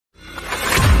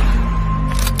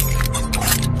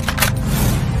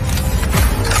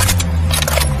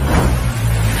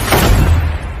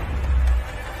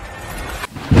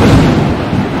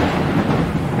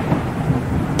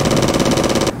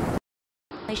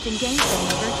in gameplay in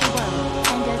the virtual world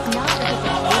and does not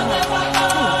represent real life.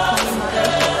 Please play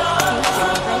in moderation. Take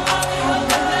your breaks and learn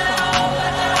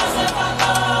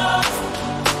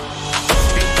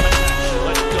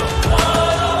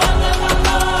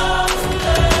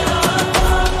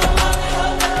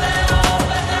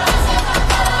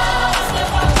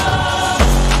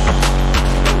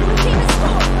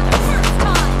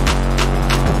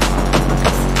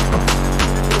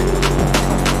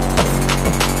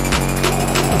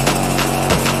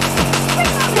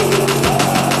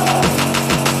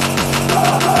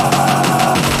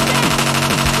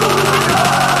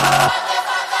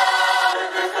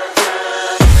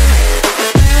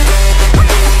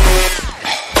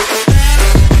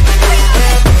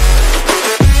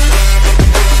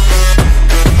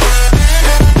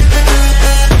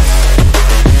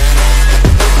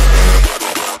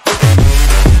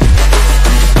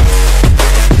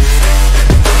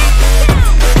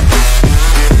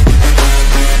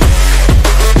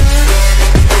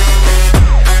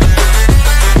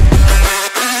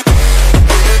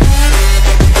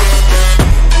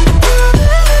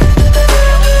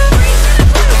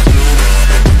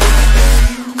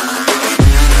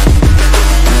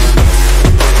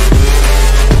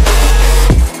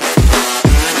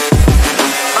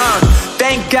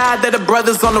God that the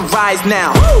brothers on the rise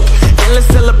now. Endless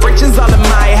celebrations all in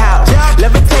my house.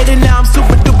 Levitating now, I'm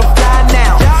super duper fly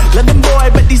now. London boy,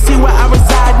 but they see where I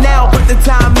reside now. Put the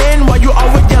time in while you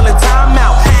always yelling time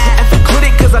out. And if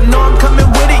quit it, cause I know I'm coming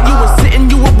with it. You were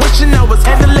sitting, you were wishing I was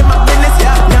handling my business.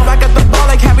 Now I got the ball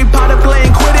like Harry Potter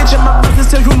playing Quidditch. And my brothers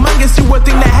so humongous, you would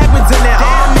think that happens in it.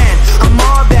 Oh man, I'm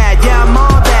all that, yeah, I'm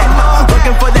all that.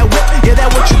 Working for that whip, yeah, that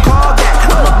what you call that.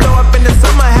 I'ma blow up in the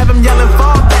summer, have them yelling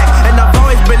fall back. And I've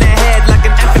always been ahead like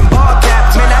an effing ball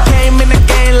cap. Man, I came in the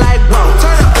game like whoa.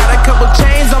 Got a couple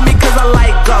chains on me cause I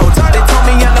like gold. They told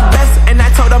me I'm the best and I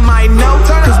told them I know.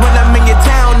 Cause when I'm in your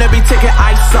town, every ticket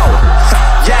I sold.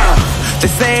 Yeah, they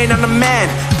saying I'm the man.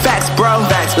 Facts, bro.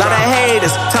 Lot of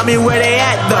haters, tell me where they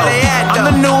at though. I'm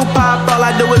the new pop, all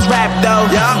I do is rap though.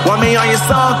 Want me on your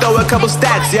song, throw a couple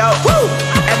stacks, yo.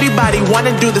 Everybody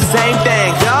wanna do the same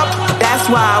thing. That's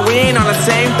why we ain't on the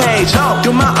same page.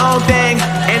 Do my own thing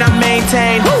and I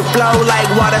maintain. Flow like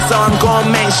water, so I'm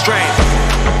going mainstream.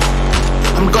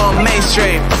 I'm going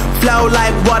mainstream. Flow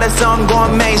like water, so I'm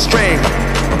going mainstream.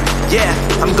 Yeah,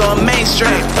 I'm going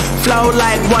mainstream. Flow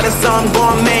like water, so I'm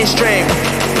going mainstream.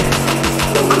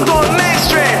 I'm going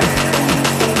mainstream.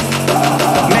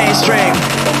 Mainstream.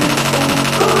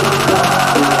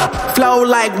 Flow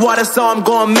like water, so I'm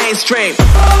going mainstream.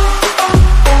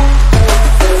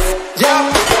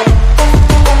 Yeah.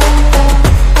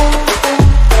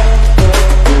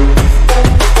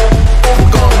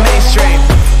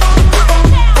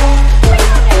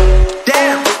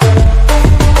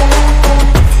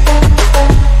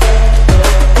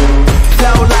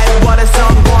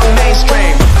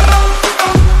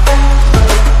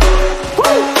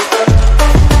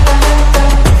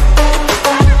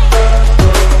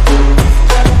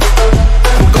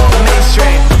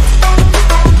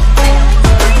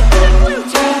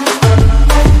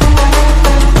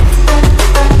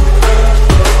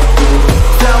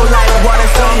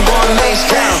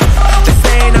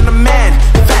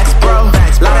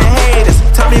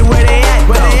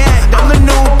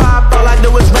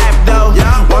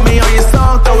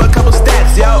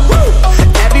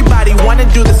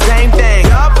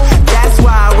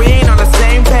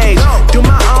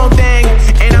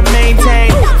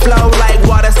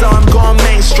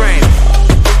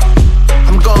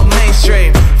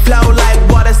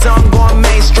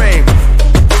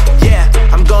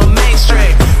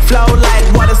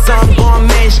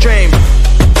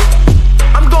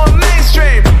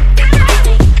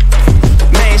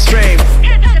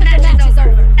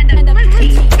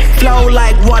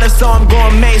 So I'm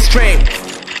going mainstream.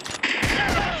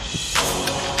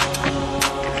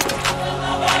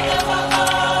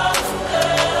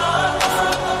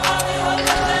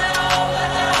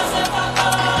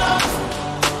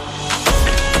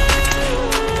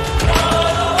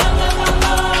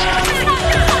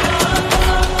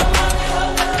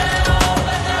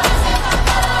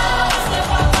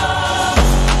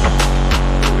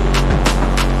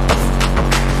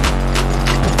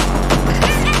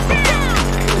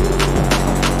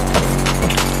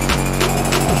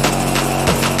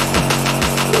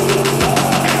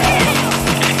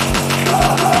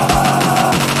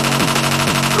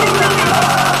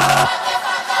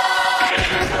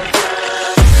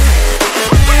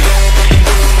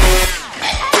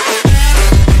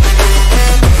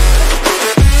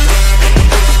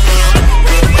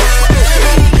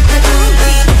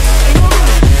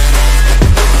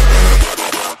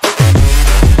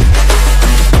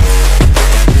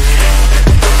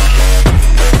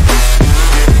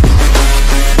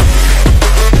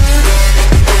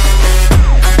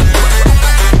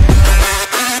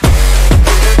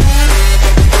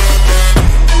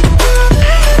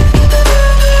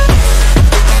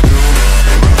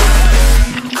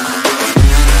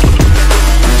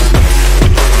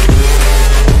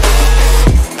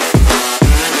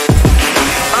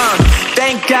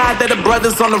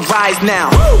 brothers on the rise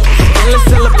now. Endless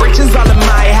celebrations all in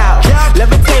my house.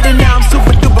 Levitating now, I'm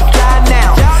super duper fly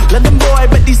now. London boy,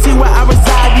 but they see where I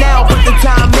reside now. Put the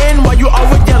time in while you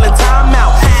always yelling time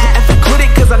out. And to quit it,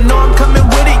 cause I know I'm coming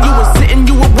with it. You were sitting,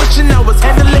 you were wishing I was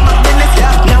handling my business.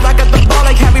 Now I got the ball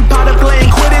like Harry Potter playing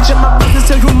Quidditch. And my business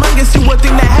is humongous, you would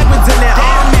think that happens in it.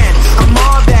 Oh man, I'm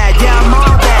all that, yeah, I'm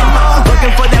all that.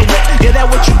 Looking for that whip, yeah, that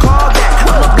what you call that.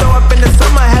 I'ma blow up in the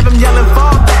summer, have him yelling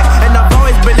fall back. And I've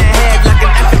always been ahead like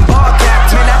an effing ball cap.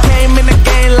 Man, I came in the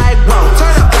game like, whoa.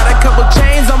 Got a couple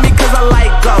chains on me cause I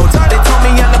like gold. They told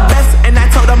me I'm the best and I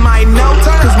told them I know.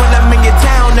 Cause when I'm in your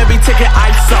town, every ticket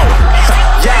I sold.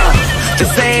 Yeah,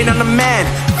 just saying I'm the man.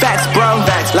 Facts, bro.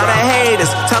 Lot of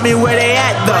haters, tell me where they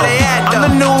at though. I'm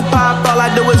the new pop, all I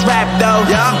do is rap though.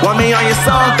 Want me on your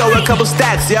song, throw a couple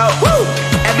stacks, yo.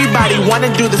 Everybody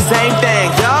wanna do the same thing,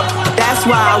 yup. That's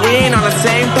why we ain't on the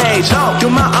same page.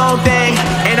 Do my own thing,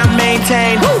 and I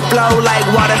maintain. Flow like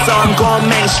water, so I'm going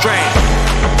mainstream.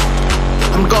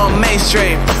 I'm going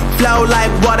mainstream. Flow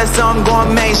like water, so I'm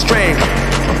going mainstream.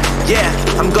 Yeah,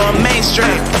 I'm going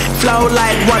mainstream. Flow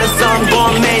like water, so I'm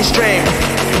going mainstream.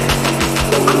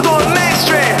 I'm going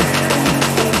mainstream.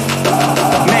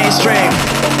 Mainstream.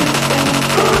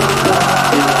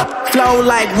 Flow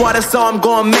like water, so I'm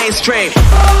going mainstream.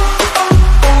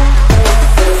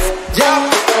 Yeah.